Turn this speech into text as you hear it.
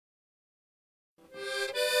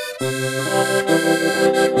On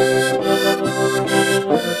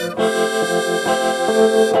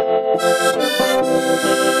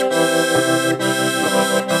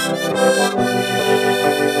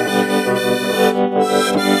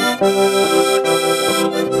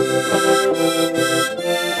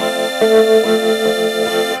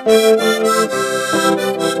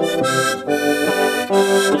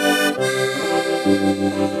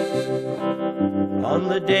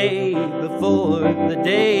the day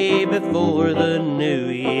before the new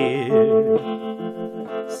year,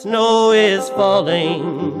 snow is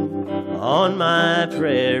falling on my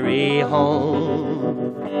prairie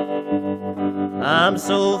home. I'm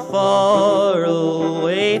so far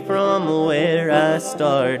away from where I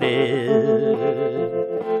started,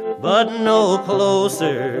 but no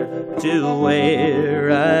closer to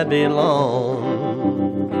where I belong.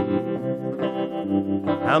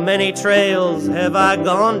 How many trails have I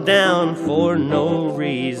gone down for no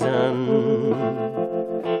reason?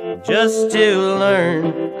 Just to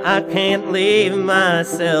learn I can't leave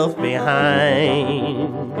myself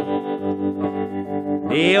behind.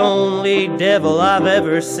 The only devil I've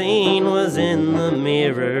ever seen was in the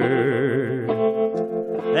mirror,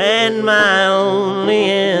 and my only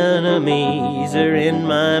enemies are in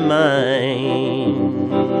my mind.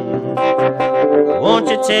 Won't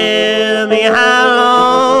you tell me how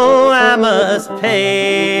long I must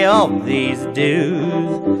pay all these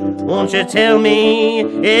dues? Won't you tell me,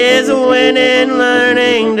 is winning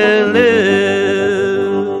learning to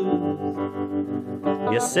lose?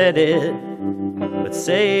 You said it, but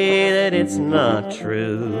say that it's not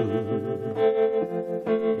true.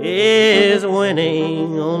 Is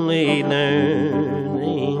winning only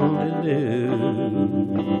learning to lose?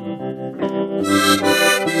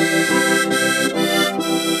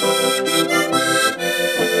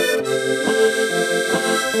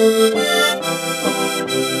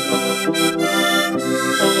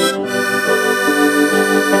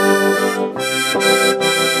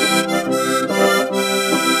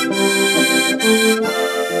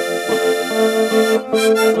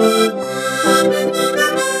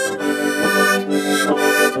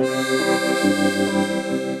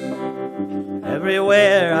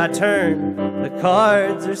 Everywhere I turn, the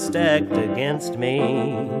cards are stacked against me,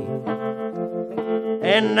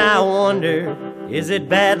 and I wonder, is it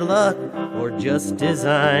bad luck or just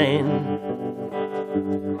design?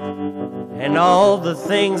 And all the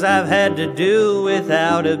things I've had to do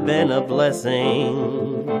without have been a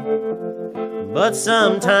blessing, but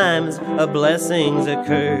sometimes a blessing's a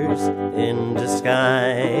curse in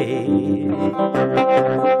disguise.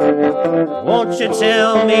 Won't you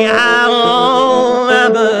tell me how long I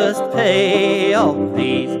must pay all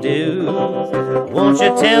these dues? Won't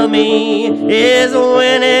you tell me, is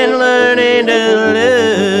winning learning to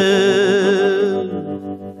lose?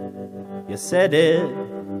 You said it,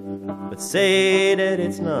 but say that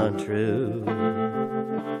it's not true.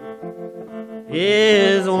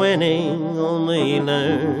 Is winning only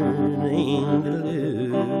learning to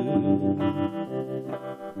lose?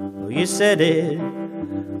 Well, you said it,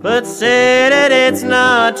 but say that it's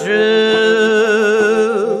not true.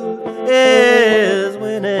 Is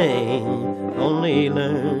winning only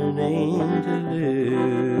learning to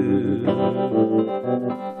lose?